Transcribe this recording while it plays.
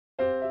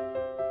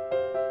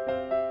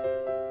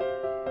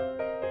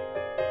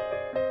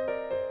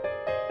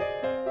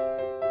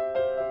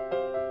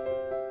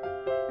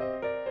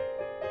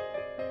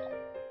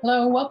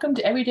Hello, welcome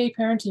to Everyday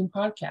Parenting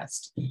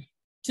Podcast.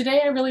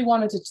 Today, I really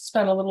wanted to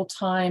spend a little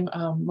time.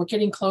 We're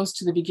getting close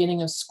to the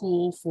beginning of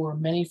school for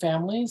many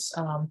families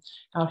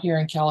out here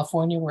in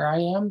California, where I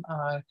am.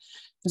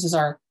 This is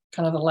our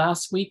kind of the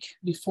last week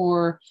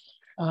before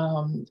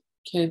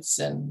kids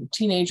and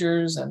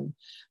teenagers and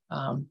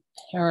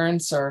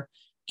parents are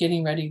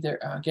getting ready.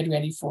 They're getting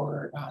ready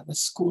for the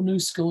new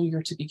school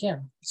year to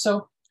begin.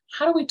 So,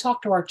 how do we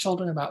talk to our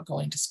children about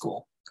going to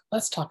school?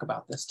 Let's talk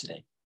about this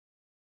today.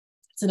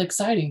 It's an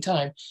exciting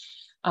time.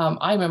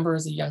 I remember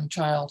as a young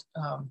child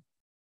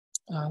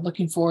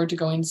looking forward to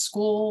going to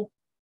school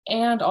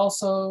and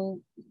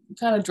also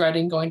kind of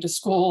dreading going to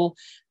school,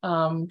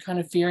 kind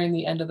of fearing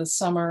the end of the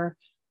summer,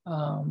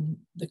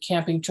 the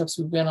camping trips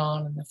we went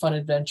on and the fun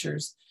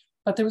adventures.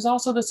 But there was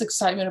also this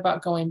excitement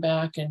about going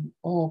back, and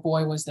oh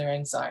boy, was there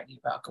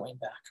anxiety about going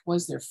back.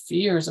 Was there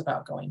fears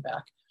about going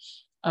back?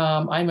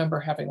 I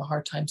remember having a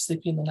hard time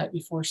sleeping the night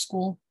before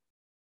school,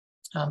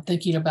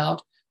 thinking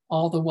about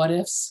all the what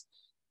ifs.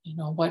 You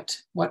know, what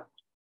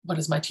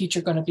is my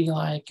teacher going to be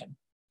like? And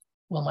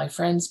will my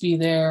friends be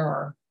there?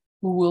 Or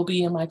who will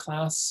be in my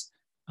class?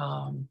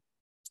 And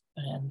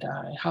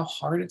how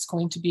hard it's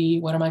going to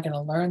be? What am I going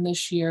to learn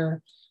this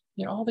year?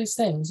 You know, all these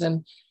things.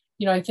 And,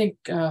 you know, I think,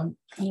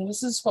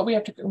 this is what we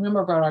have to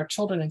remember about our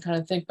children and kind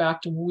of think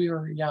back to when we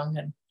were young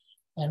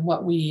and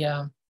what we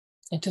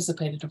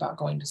anticipated about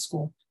going to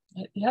school.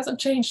 It hasn't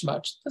changed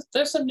much.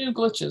 There's some new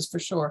glitches for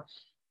sure,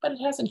 but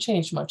it hasn't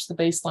changed much. The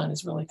baseline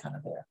is really kind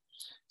of there.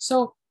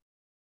 So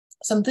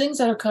some things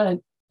that are kind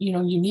of,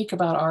 unique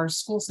about our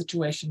school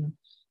situation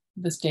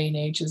this day and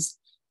age is,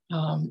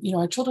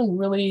 our children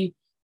really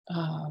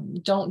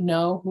don't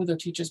know who their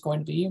teacher is going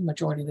to be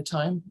majority of the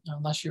time,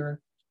 unless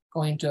you're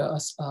going to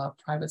a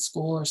private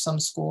school or some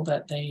school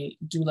that they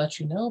do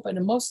let you know. But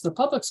in most of the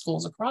public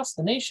schools across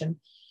the nation,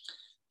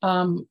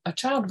 a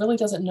child really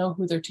doesn't know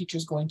who their teacher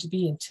is going to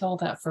be until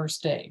that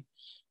first day.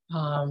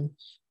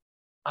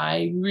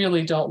 I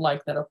really don't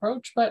like that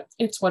approach, but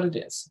it's what it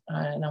is,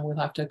 and we'll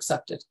have to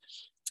accept it.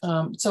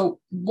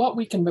 So what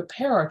we can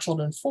prepare our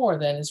children for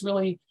then is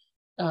really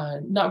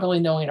not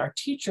really knowing our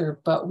teacher,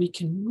 but we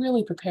can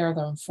really prepare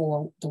them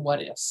for the what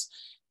ifs.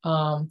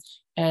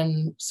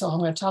 And so I'm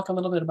going to talk a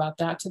little bit about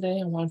that today.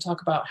 I want to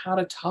talk about how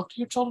to talk to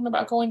your children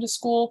about going to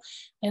school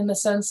in the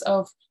sense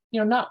of,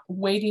 not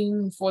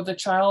waiting for the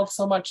child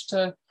so much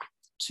to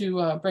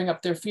bring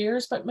up their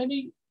fears, but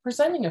maybe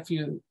presenting a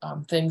few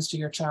things to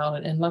your child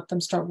and let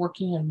them start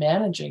working and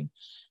managing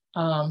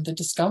the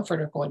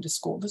discomfort of going to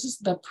school. This is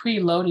the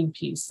preloading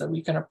piece, that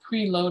we're going to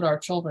preload our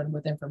children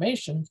with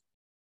information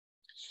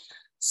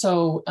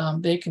so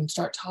they can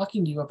start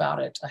talking to you about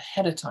it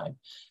ahead of time.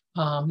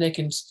 They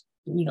can,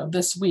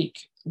 this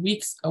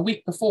a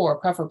week before,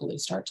 preferably,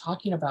 start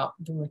talking about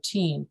the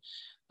routine,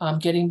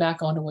 getting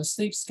back onto a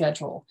sleep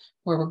schedule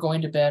where we're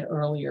going to bed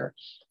earlier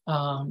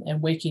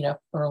and waking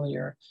up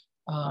earlier.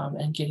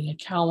 And getting a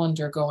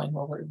calendar going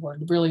where we're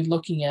really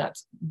looking at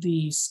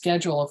the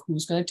schedule of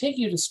who's going to take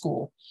you to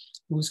school,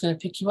 who's going to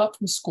pick you up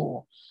from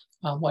school,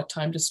 what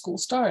time does school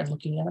start, and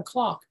looking at a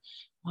clock,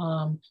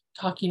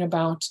 talking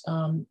about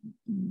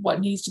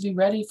what needs to be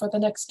ready for the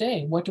next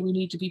day. What do we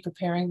need to be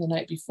preparing the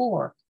night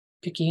before?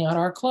 Picking out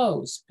our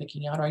clothes,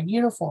 picking out our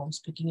uniforms,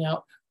 picking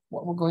out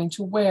what we're going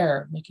to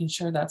wear, making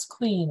sure that's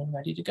clean and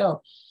ready to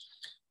go.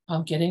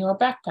 Getting our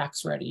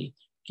backpacks ready,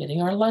 getting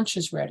our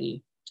lunches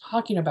ready,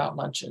 talking about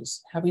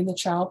lunches, having the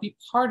child be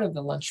part of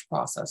the lunch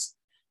process,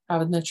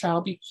 having the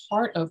child be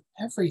part of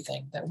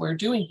everything that we're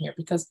doing here,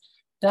 because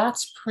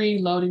that's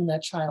preloading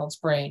that child's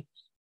brain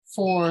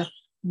for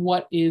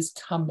what is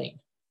coming.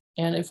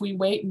 And if we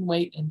wait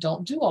and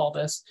don't do all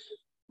this,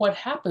 what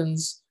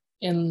happens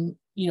in,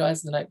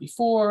 as the night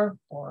before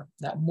or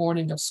that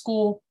morning of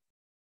school,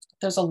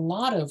 there's a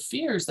lot of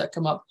fears that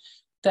come up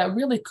that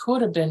really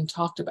could have been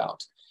talked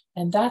about.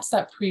 And that's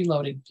that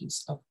preloading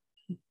piece of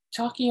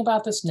talking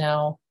about this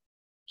now,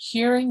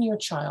 hearing your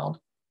child,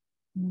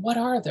 what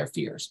are their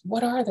fears?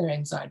 What are their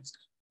anxieties?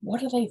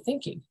 What are they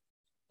thinking?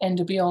 And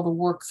to be able to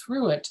work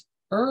through it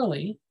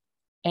early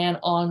and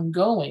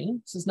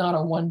ongoing. This is not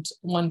a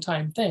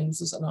one-time thing. This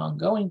is an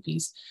ongoing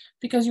piece,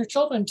 because your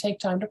children take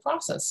time to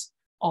process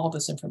all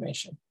this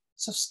information.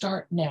 So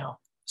start now,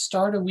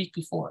 start a week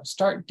before,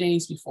 start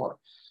days before,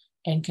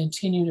 and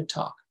continue to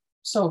talk.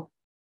 So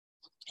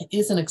it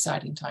is an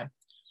exciting time.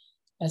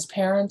 As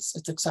parents,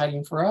 it's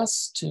exciting for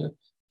us to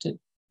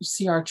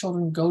see our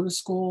children go to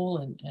school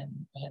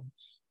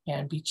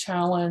and be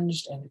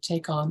challenged and to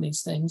take on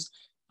these things.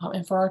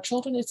 And for our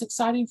children, it's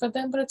exciting for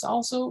them, but it's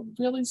also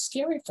really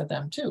scary for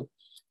them too.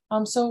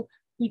 So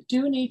we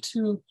do need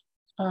to,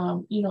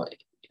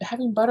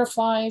 having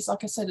butterflies,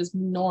 like I said, is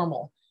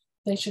normal.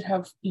 They should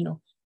have,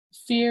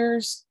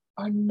 fears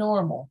are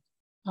normal.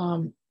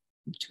 To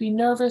be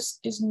nervous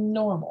is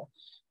normal.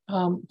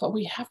 But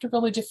we have to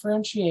really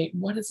differentiate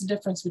what is the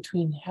difference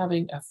between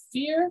having a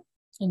fear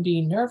and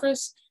being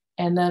nervous,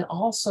 and then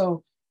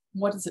also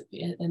what is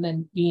it, and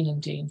then being in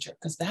danger,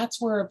 because that's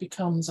where it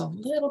becomes a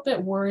little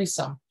bit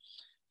worrisome.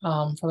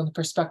 from the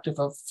perspective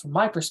of, from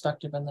my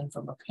perspective, and then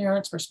from a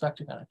parent's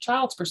perspective and a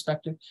child's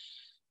perspective.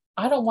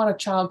 I don't want a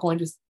child going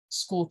to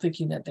school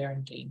thinking that they're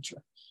in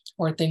danger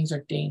or things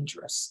are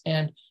dangerous.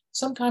 And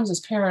sometimes as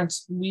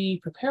parents, we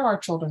prepare our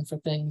children for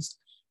things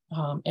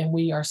and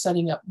we are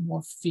setting up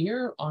more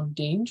fear on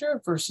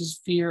danger versus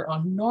fear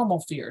on normal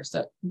fears,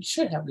 that we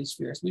should have these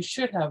fears. We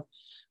should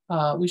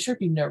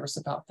be nervous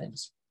about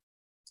things.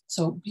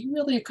 So be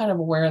really kind of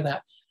aware of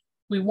that.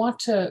 We want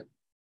to,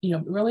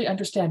 really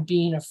understand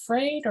being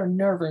afraid or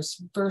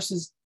nervous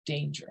versus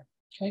danger.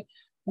 Okay.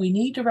 We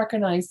need to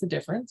recognize the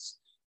difference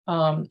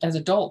as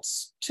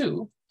adults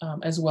too,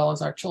 as well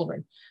as our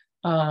children.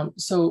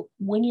 So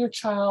when your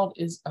child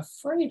is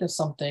afraid of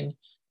something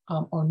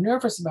or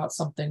nervous about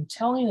something,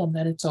 telling them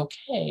that it's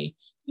okay,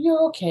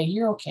 you're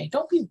okay,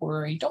 don't be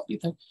worried,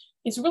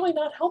 it's really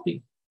not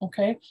helping,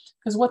 okay?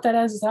 Because what that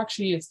is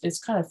actually, it's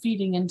kind of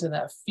feeding into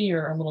that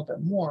fear a little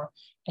bit more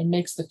and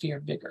makes the fear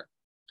bigger.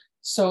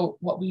 So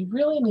what we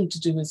really need to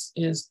do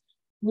is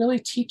really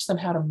teach them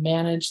how to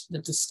manage the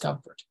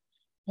discomfort.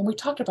 And we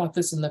talked about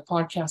this in the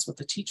podcast with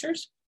the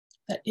teachers,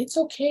 that it's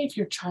okay if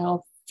your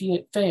child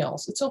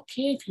fails. It's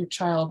okay if your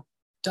child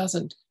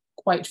doesn't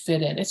quite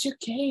fit in. It's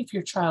okay if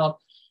your child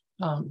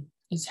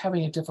is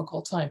having a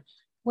difficult time.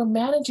 We're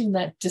managing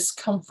that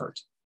discomfort.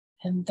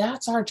 And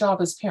that's our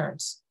job as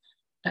parents.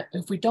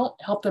 If we don't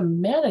help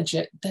them manage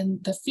it, then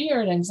the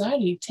fear and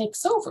anxiety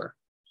takes over.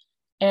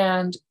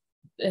 And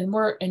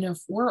if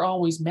we're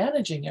always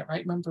managing it,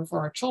 right? Remember, for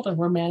our children,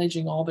 we're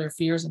managing all their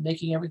fears and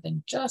making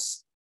everything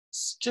just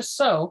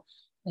so,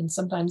 and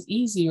sometimes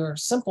easy or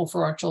simple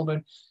for our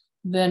children,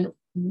 then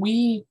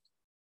we,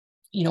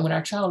 when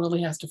our child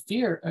really has to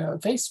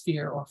face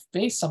fear or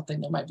face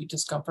something that might be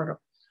discomfort,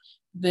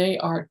 they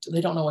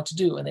don't know what to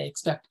do, and they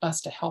expect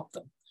us to help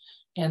them,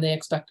 and they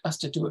expect us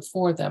to do it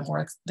for them,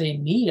 or they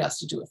need us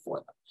to do it for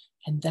them.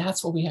 And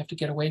that's what we have to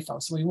get away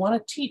from. So we want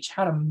to teach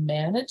how to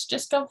manage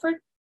discomfort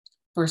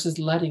versus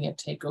letting it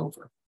take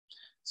over.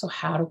 So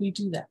how do we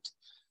do that?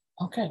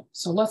 Okay,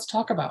 so let's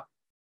talk about,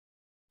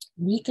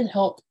 we can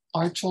help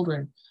our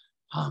children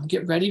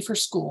get ready for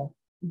school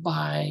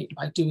by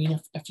doing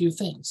a few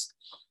things.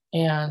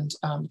 And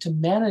to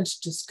manage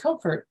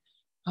discomfort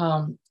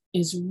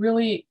is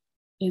really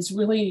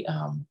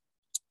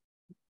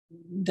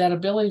that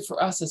ability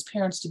for us as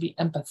parents to be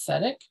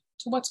empathetic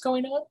to what's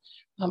going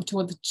on,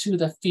 to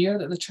the fear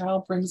that the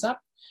child brings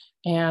up,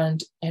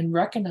 and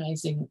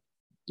recognizing,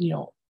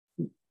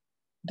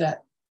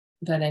 that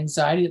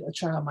anxiety that the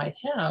child might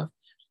have,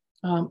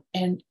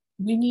 and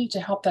we need to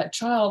help that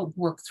child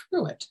work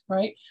through it,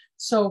 right?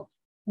 So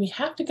we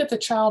have to get the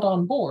child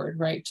on board,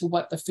 right, to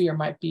what the fear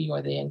might be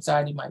or the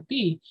anxiety might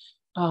be.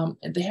 And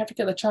they have to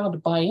get the child to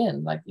buy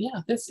in, like,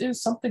 yeah, this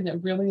is something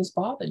that really is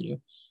bothering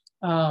you.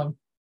 And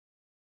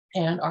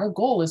our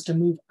goal is to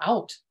move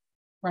out,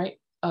 right,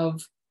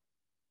 of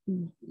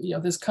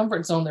this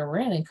comfort zone that we're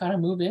in, and kind of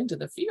move into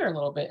the fear a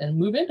little bit and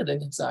move into the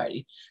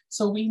anxiety.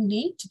 So we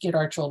need to get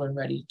our children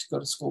ready to go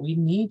to school. We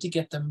need to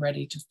get them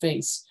ready to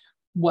face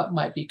what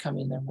might be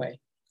coming their way.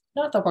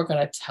 Not that we're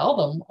going to tell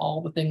them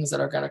all the things that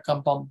are going to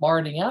come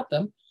bombarding at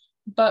them,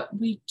 but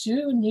we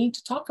do need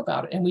to talk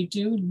about it, and we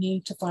do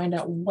need to find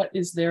out what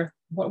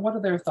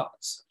are their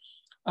thoughts,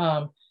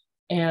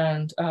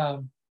 and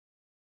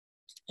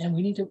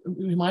we need to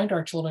remind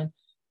our children,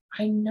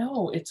 I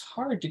know it's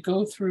hard to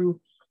go through,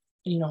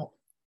 I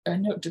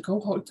know to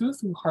go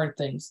through hard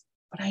things,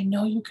 but I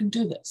know you can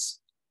do this.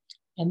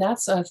 And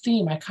that's a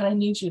theme I kind of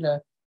need you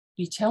to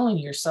be telling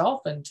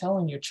yourself and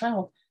telling your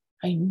child.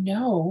 I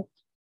know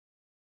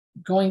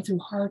going through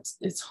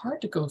it's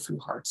hard to go through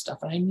hard stuff,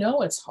 and I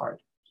know it's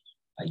hard,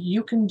 but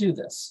you can do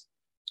this.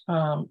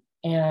 And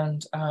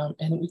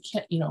we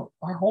can't,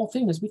 our whole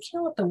thing is we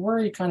can't let the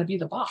worry kind of be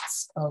the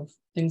boss of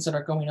things that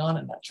are going on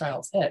in that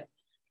child's head.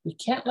 We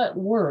can't let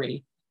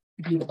worry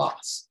be the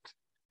boss.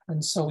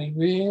 And so we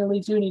really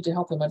do need to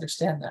help them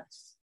understand that.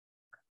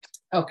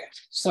 Okay,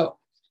 so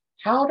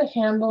how to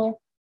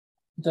handle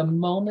the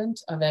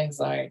moment of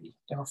anxiety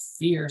or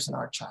fears in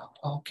our child.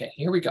 Okay,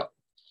 here we go.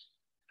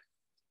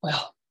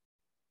 Well,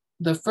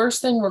 the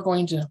first thing we're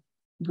going to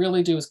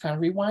really do is kind of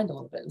rewind a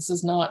little bit. This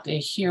is not a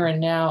here and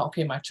now,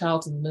 okay, my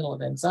child's in the middle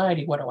of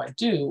anxiety, what do I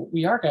do?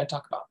 We are going to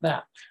talk about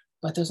that,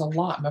 but there's a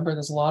lot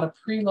of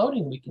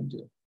preloading we can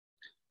do.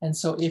 And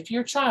so if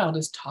your child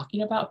is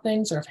talking about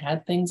things or have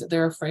had things that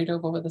they're afraid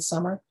of over the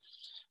summer,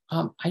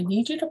 I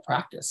need you to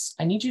practice.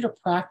 I need you to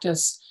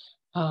practice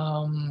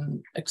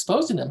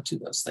exposing them to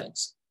those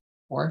things.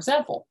 For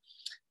example,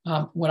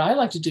 what I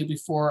like to do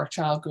before a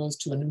child goes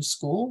to a new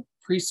school,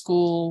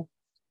 preschool,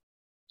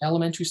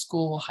 elementary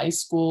school, high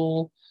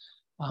school,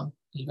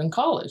 even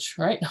college,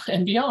 right,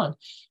 and beyond,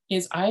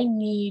 is I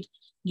need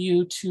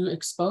you to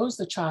expose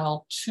the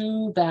child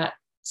to that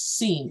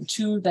scene,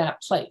 to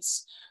that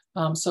place.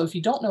 So if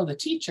you don't know the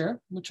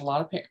teacher, which a lot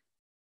of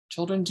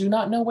children do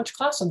not know which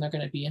classroom they're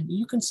going to be in,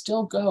 you can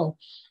still go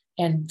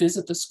and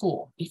visit the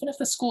school. Even if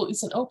the school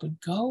isn't open,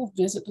 go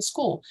visit the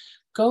school.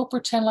 Go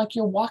pretend like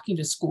you're walking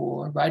to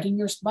school or riding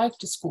your bike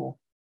to school,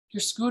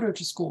 your scooter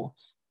to school.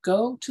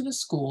 go to the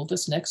school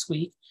this next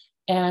week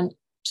and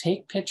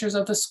take pictures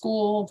of the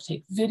school,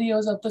 take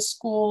videos of the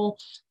school,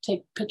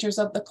 take pictures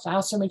of the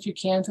classroom if you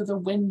can through the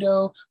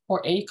window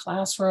or a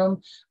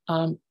classroom.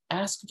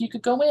 Ask if you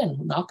could go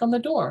in, knock on the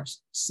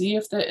doors, see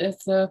if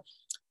the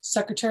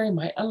secretary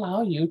might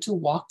allow you to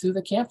walk through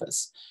the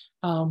campus.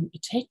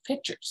 Take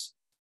pictures.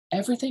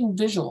 Everything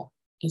visual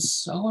is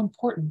so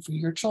important for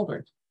your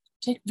children.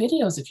 Take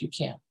videos if you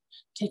can.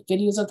 Take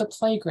videos of the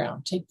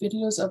playground. Take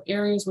videos of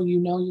areas where you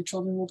know your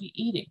children will be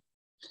eating.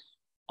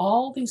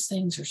 All these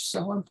things are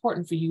so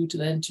important for you to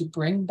then to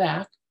bring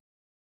back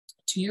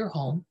to your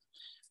home.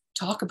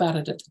 Talk about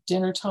it at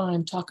dinner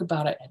time. Talk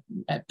about it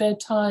at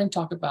bedtime.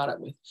 Talk about it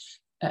with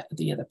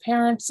the other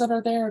parents that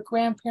are there,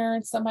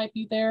 grandparents that might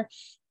be there.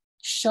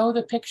 Show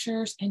the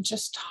pictures and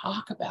just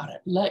talk about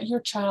it. Let your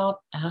child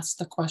ask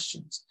the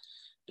questions,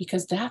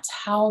 because that's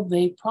how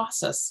they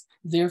process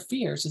their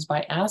fears, is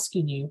by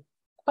asking you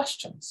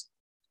questions.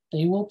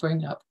 They will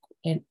bring up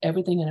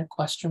everything in a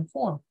question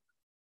form.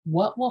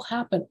 What will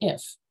happen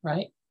if,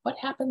 right? What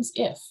happens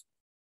if?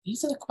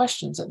 These are the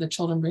questions that the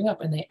children bring up,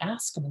 and they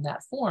ask them in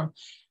that form.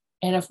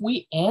 And if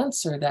we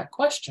answer that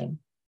question,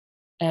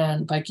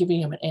 and by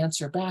giving them an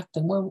answer back,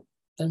 then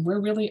we're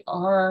really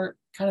are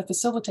kind of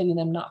facilitating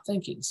them not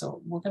thinking.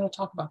 So we're going to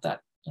talk about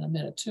that in a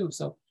minute too.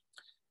 So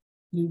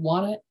we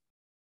want to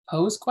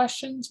pose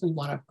questions. We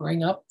want to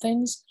bring up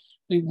things.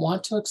 We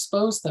want to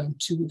expose them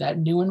to that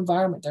new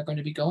environment they're going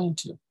to be going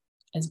to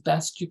as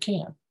best you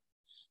can.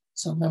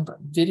 So remember,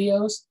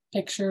 videos,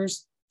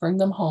 pictures, bring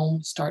them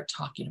home, start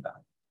talking about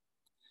it.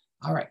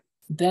 All right,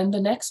 then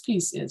the next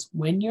piece is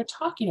when you're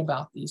talking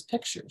about these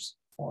pictures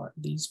or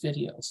these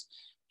videos,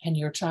 and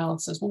your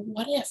child says, well,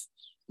 what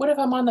if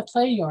I'm on the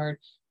play yard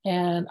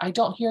and I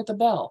don't hear the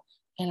bell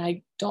and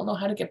I don't know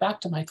how to get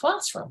back to my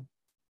classroom?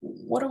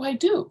 What do I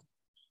do?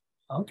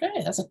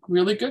 Okay, that's a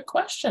really good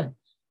question.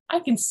 I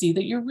can see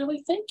that you're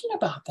really thinking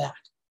about that.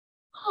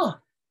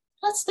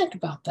 Let's think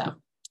about that.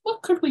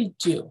 What could we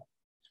do?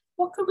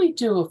 What could we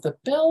do if the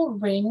bell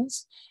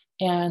rings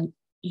and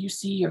you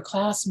see your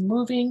class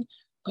moving,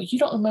 but you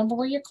don't remember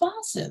where your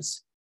class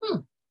is?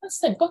 Let's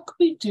think, what could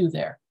we do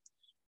there?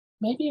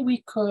 Maybe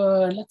we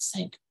could, let's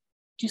think,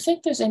 do you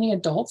think there's any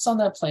adults on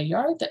that play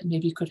yard that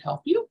maybe could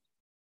help you?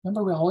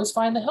 Remember, we always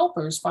find the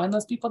helpers, find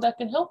those people that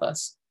can help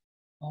us.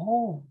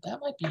 Oh, that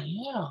might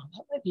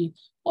be,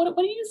 what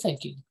are you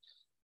thinking?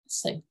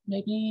 Let's think,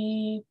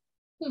 maybe,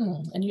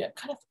 and you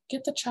kind of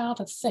get the child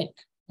to think,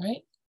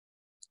 right?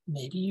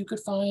 Maybe you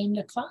could find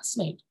a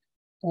classmate,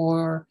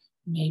 or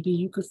maybe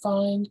you could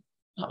find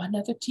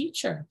another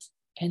teacher,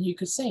 and you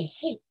could say,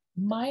 hey,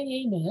 my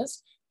name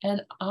is,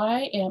 and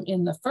I am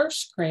in the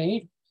first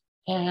grade,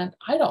 and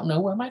I don't know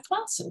where my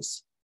class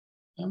is.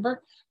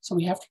 Remember? So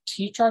we have to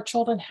teach our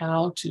children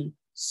how to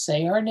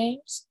say our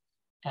names,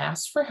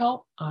 ask for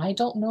help. I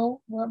don't know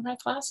where my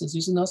class is.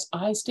 Using those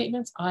I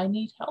statements, I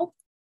need help.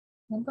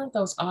 Remember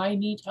those I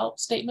need help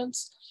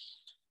statements?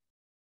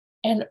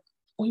 And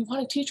we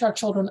want to teach our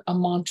children a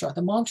mantra.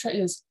 The mantra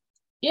is,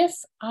 if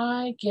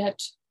I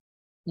get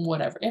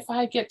whatever, if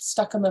I get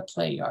stuck in the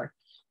play yard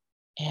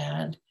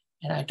and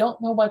I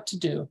don't know what to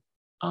do,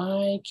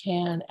 I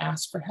can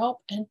ask for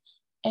help and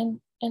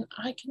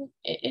I can,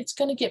 it's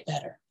going to get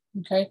better.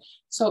 Okay.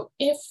 So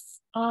if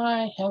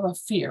I have a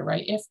fear,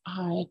 right?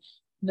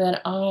 Then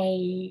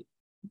I'm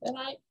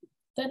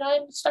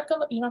stuck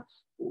on,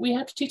 we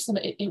have to teach them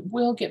it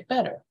will get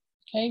better.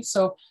 Okay.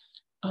 So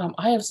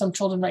I have some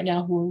children right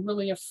now who are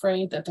really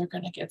afraid that they're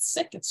going to get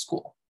sick at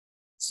school.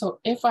 So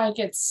if I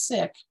get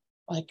sick,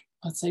 like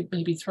let's say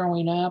maybe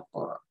throwing up,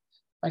 or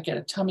I get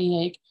a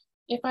tummy ache,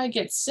 if I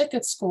get sick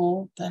at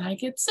school, then I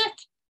get sick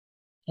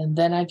and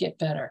then I get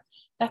better.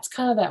 That's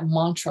kind of that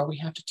mantra we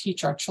have to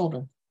teach our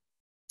children,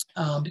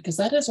 because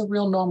that is a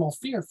real normal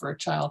fear for a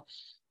child,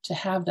 to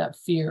have that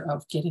fear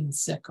of getting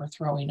sick or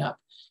throwing up.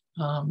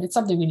 It's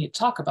something we need to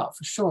talk about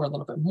for sure a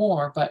little bit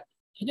more, but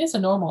it is a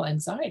normal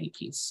anxiety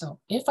piece. So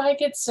if I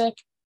get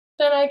sick,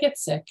 then I get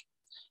sick,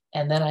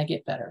 and then I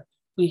get better.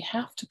 We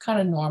have to kind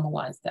of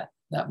normalize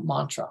that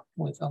mantra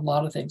with a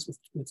lot of things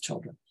with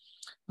children.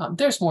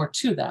 There's more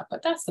to that,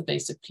 but that's the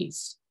basic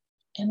piece.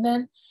 And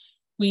then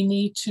we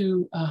need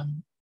to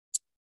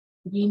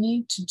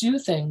do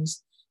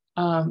things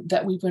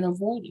that we've been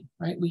avoiding,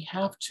 right? We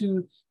have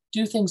to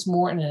do things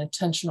more in an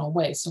intentional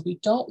way. So we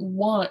don't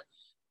want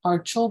our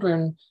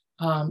children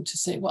to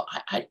say, well,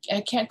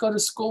 I can't go to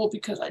school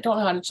because I don't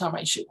know how to tie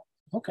my shoe.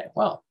 Okay,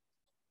 well,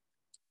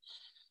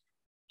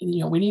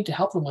 we need to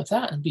help them with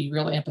that and be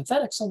really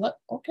empathetic. So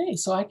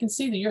so I can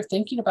see that you're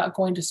thinking about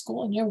going to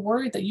school and you're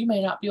worried that you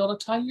may not be able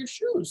to tie your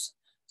shoes.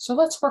 So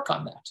let's work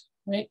on that,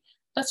 right?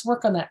 Let's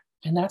work on that.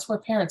 And that's where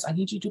parents, I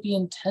need you to be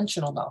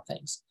intentional about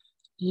things.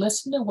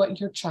 Listen to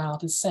what your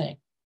child is saying.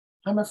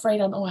 I'm afraid I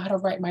don't know how to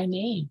write my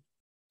name.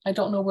 I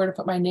don't know where to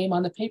put my name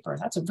on the paper.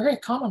 That's a very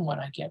common one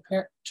I get.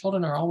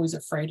 Children are always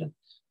afraid of,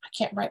 I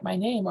can't write my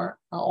name, or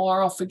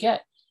I'll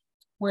forget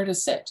where to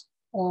sit,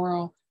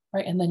 right?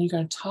 And then you're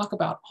going to talk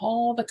about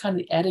all the kind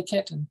of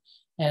etiquette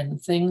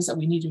and things that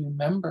we need to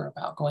remember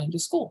about going to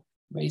school,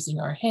 raising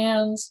our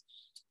hands,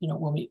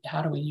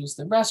 how do we use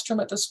the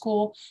restroom at the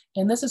school?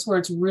 And this is where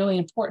it's really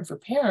important for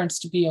parents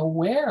to be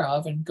aware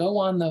of and go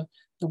on the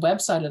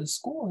website of the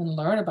school and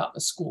learn about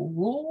the school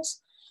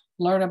rules,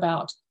 learn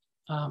about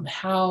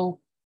what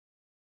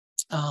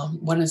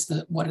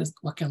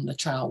can the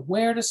child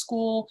wear to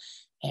school,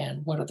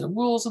 and what are the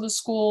rules of the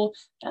school.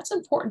 That's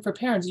important for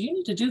parents. You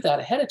need to do that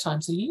ahead of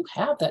time so you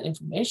have that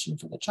information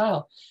for the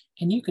child,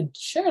 and you can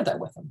share that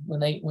with them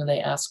when they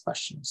ask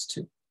questions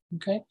too.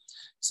 Okay,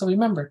 so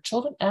remember,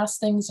 children ask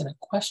things in a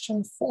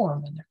question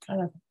form, and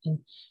they're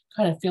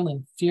kind of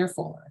feeling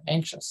fearful or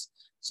anxious.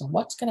 So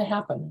what's going to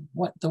happen?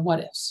 What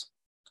ifs?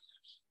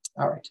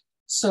 All right.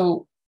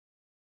 So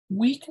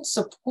we can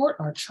support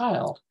our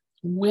child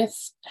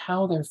with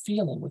how they're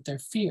feeling, with their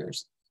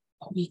fears,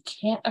 but we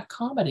can't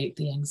accommodate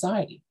the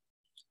anxiety.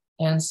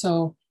 And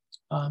so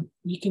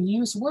you can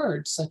use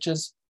words such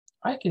as,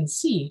 I can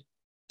see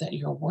that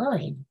you're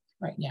worrying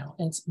right now,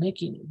 and it's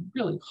making it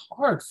really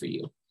hard for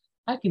you.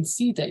 I can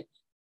see that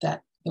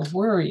the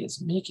worry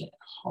is making it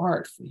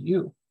hard for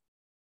you.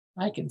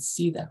 I can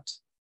see that.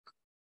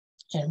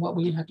 And what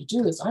we have to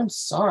do is, I'm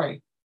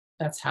sorry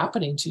that's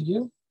happening to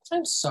you.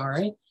 I'm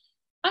sorry.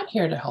 I'm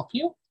here to help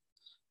you.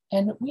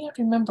 And we have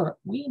to remember,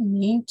 we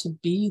need to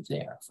be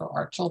there for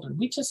our children.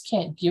 We just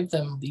can't give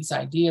them these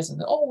ideas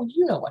and, oh, well,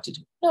 you know what to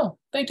do. No,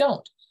 they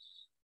don't.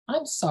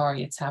 I'm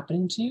sorry it's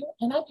happening to you,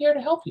 and I'm here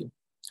to help you.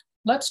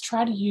 Let's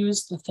try to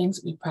use the things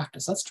that we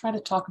practice. Let's try to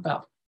talk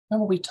about,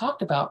 remember we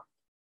talked about,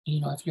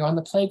 if you're on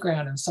the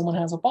playground and someone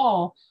has a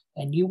ball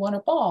and you want a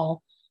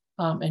ball,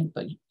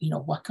 but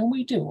what can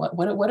we do?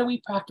 What do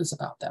we practice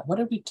about that? What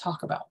do we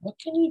talk about? What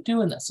can you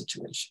do in that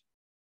situation?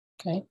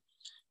 Okay.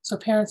 So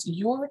parents,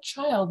 your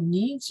child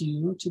needs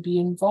you to be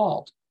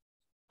involved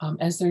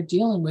as they're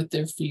dealing with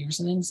their fears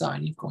and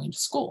anxiety of going to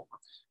school.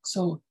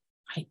 So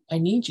I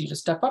need you to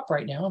step up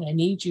right now, and I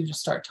need you to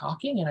start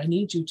talking, and I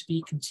need you to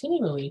be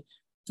continually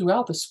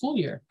throughout the school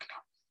year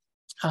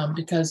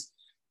because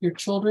your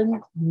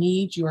children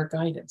need your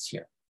guidance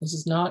here. This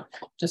is not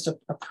just a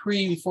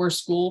before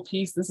school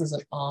piece. This is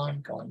an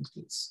ongoing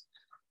piece.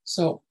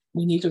 So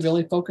we need to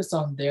really focus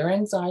on their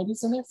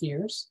anxieties and their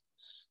fears.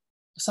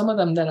 Some of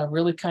them that are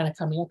really kind of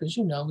coming up, as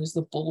you know, is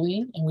the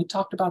bullying. And we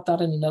talked about that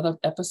in another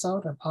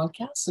episode or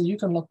podcast. So you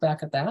can look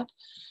back at that.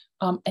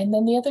 And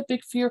then the other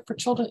big fear for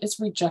children is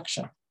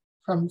rejection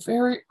from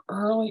very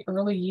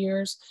early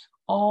years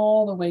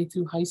all the way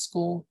through high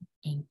school.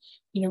 And,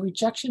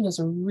 rejection is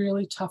a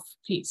really tough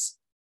piece.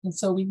 And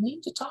so we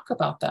need to talk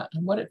about that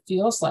and what it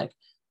feels like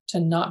to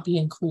not be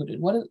included,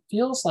 what it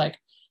feels like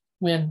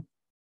when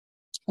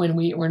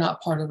we're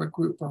not part of a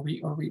group, or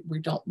we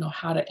don't know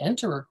how to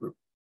enter a group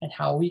and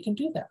how we can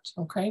do that.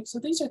 Okay, so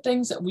these are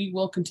things that we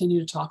will continue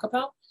to talk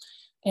about.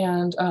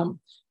 And,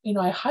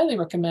 I highly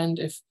recommend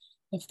if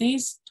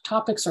these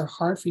topics are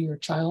hard for your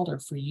child or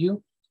for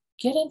you,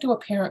 get into a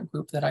parent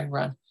group that I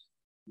run.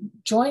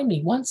 Join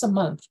me once a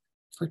month.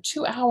 For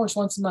 2 hours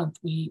once a month,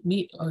 we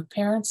meet our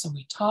parents and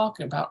we talk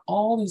about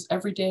all these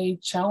everyday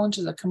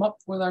challenges that come up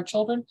with our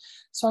children.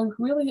 So I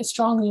really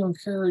strongly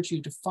encourage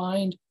you to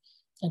find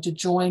and to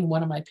join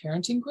one of my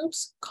parenting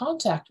groups.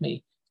 Contact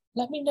me.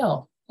 Let me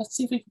know. Let's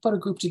see if we can put a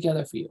group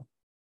together for you.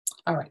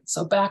 All right,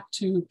 so back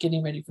to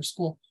getting ready for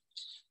school.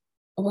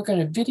 We're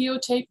going to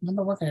videotape.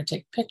 Remember, we're going to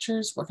take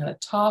pictures. We're going to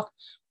talk,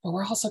 but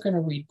we're also going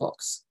to read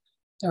books.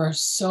 There are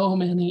so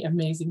many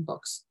amazing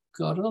books.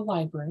 Go to the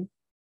library.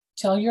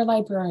 Tell your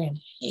librarian,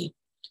 hey,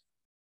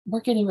 we're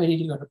getting ready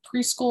to go to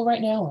preschool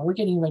right now, or we're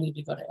getting ready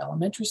to go to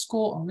elementary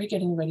school, or we're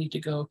getting ready to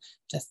go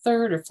to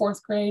 3rd or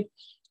 4th grade.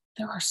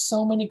 There are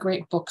so many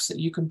great books that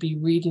you can be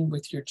reading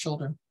with your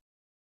children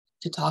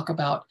to talk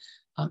about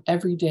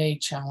everyday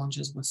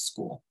challenges with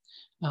school.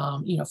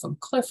 From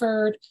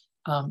Clifford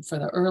for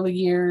the early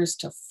years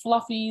to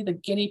Fluffy, the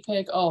guinea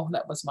pig. Oh,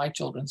 that was my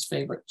children's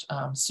favorite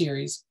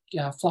series.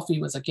 Yeah,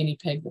 Fluffy was a guinea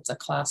pig that's a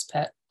class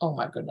pet. Oh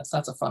my goodness,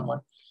 that's a fun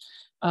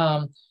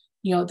one.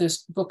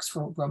 There's books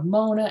for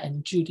Ramona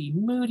and Judy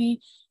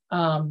Moody,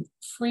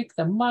 Freak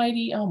the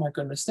Mighty. Oh my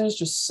goodness, there's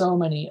just so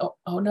many. Oh,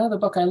 another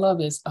book I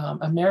love is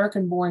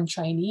American Born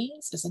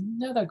Chinese is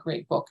another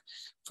great book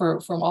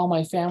from all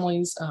my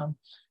families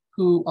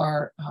who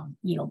are,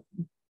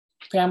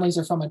 families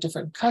are from a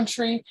different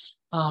country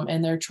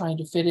and they're trying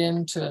to fit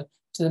into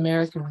the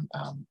American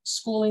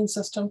schooling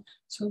system.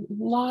 So a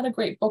lot of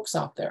great books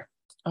out there.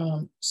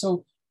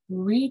 So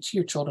read to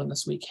your children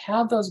this week.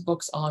 Have those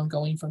books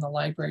ongoing from the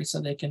library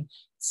so they can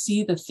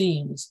see the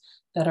themes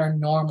that are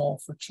normal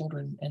for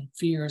children and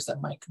fears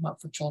that might come up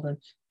for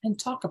children, and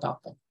talk about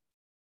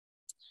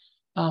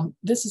them.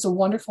 This is a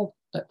wonderful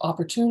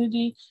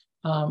opportunity,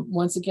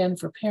 once again,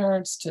 for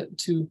parents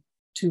to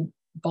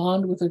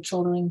bond with their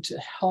children, to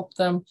help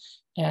them,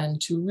 and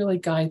to really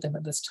guide them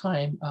at this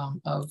time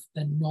of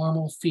the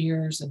normal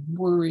fears and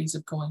worries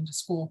of going to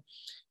school.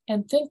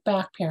 And think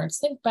back, parents,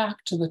 think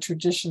back to the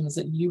traditions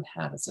that you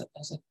had as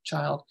a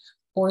child,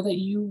 or that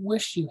you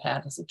wish you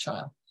had as a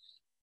child.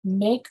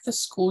 Make the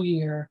school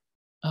year,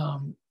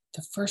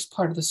 the first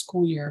part of the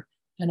school year,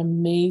 an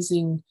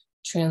amazing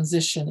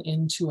transition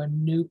into a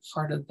new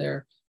part of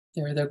their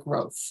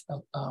growth.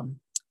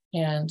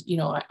 And,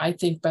 I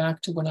think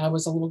back to when I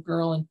was a little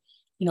girl and,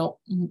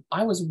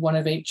 I was one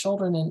of 8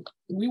 children and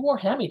we wore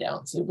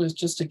hand-me-downs. It was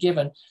just a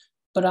given.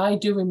 But I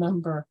do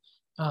remember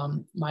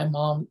my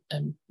mom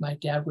and my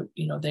dad would,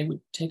 they would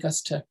take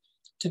us to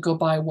go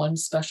buy one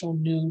special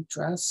new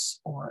dress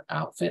or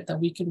outfit that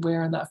we could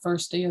wear on that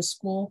first day of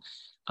school.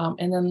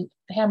 And then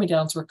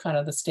hand-me-downs were kind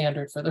of the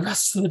standard for the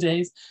rest of the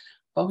days.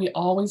 But we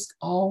always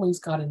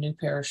got a new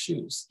pair of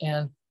shoes.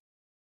 And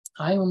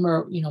I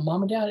remember,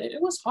 mom and dad,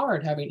 it was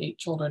hard having 8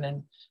 children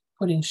and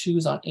putting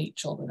shoes on 8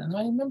 children. And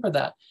I remember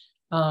that.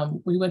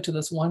 We went to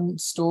this one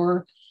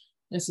store.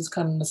 This is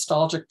kind of a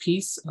nostalgic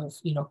piece of,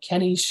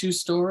 Kenny's shoe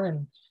store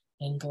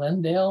in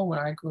Glendale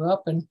where I grew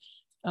up. And,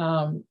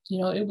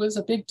 it was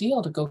a big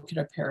deal to go get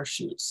a pair of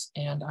shoes.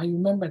 And I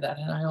remember that.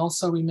 And I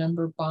also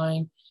remember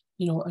buying,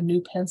 a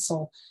new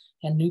pencil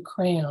and new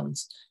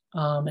crayons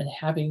and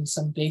having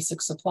some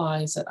basic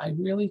supplies that I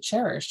really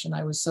cherished. And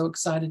I was so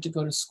excited to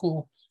go to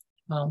school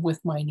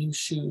with my new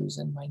shoes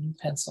and my new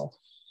pencil.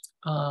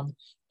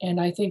 And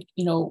I think,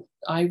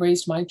 I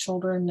raised my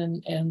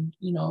children and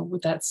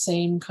with that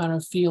same kind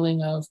of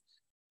feeling of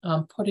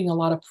putting a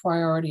lot of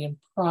priority and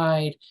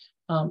pride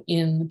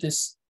in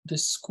this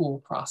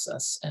school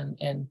process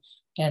and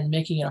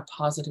making it a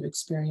positive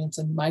experience.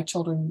 And my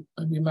children,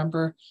 I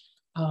remember,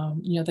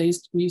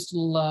 we used to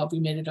love, we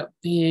made it a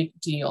big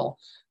deal.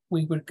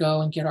 We would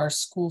go and get our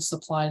school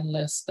supply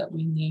list that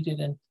we needed,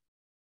 and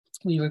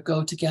we would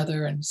go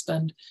together and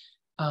spend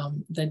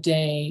the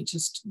day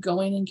just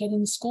going and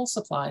getting school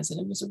supplies. And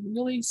it was a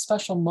really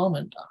special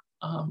moment.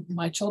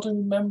 My children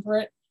remember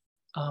it.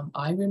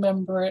 I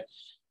remember it.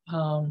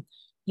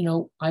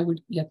 I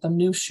would get them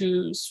new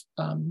shoes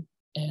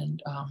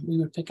and we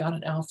would pick out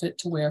an outfit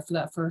to wear for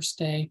that first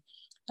day.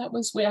 That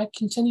was where I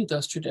continued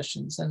those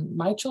traditions, and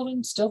my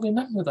children still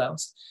remember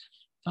those.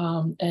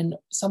 And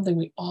something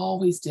we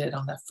always did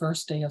on that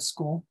first day of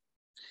school,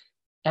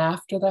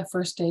 after that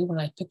first day when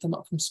I picked them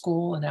up from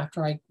school and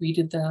after I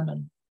greeted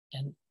them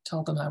and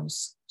told them I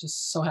was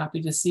just so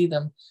happy to see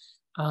them.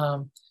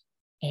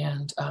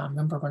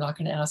 Remember, we're not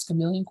going to ask a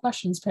million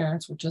questions,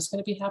 parents. We're just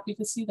going to be happy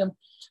to see them.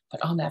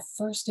 But on that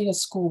first day of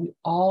school, we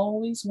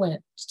always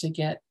went to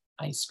get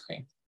ice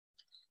cream.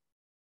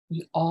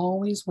 We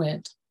always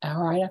went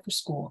right after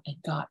school and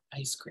got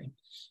ice cream.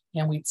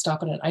 And we'd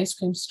stop at an ice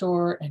cream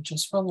store and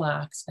just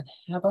relax and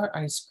have our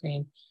ice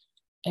cream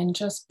and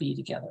just be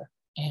together.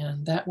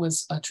 And that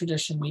was a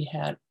tradition we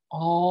had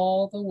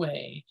all the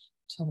way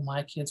till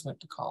my kids went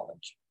to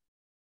college.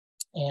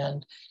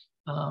 And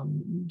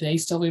they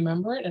still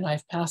remember it. And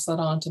I've passed that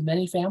on to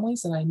many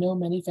families. And I know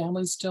many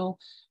families still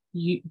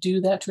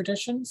do that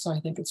tradition. So I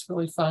think it's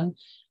really fun.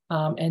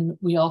 And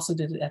we also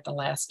did it at the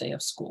last day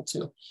of school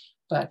too.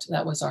 But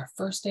that was our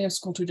first day of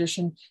school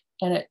tradition.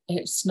 And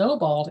it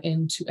snowballed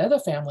into other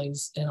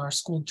families in our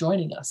school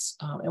joining us.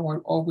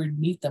 Or we'd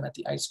meet them at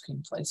the ice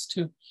cream place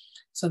too.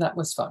 So that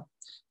was fun.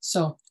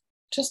 So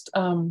just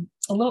a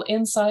little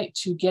insight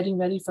to getting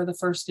ready for the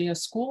first day of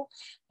school.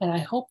 And I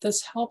hope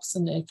this helps.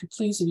 And if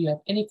you have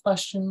any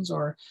questions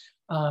or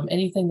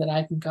anything that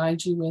I can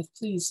guide you with,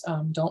 please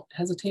don't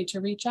hesitate to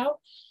reach out.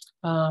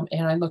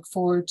 And I look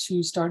forward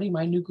to starting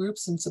my new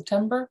groups in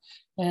September.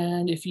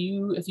 And if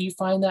you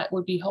find that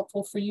would be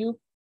helpful for you,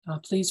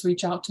 please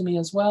reach out to me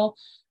as well.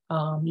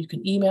 You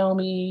can email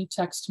me,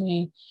 text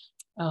me,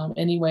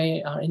 any of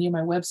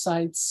my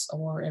websites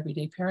or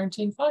Everyday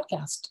Parenting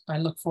podcast. I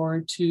look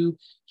forward to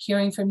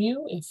hearing from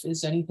you if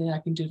there's anything I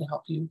can do to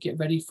help you get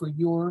ready for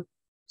your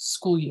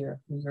school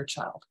year with your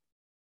child.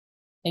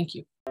 Thank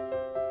you.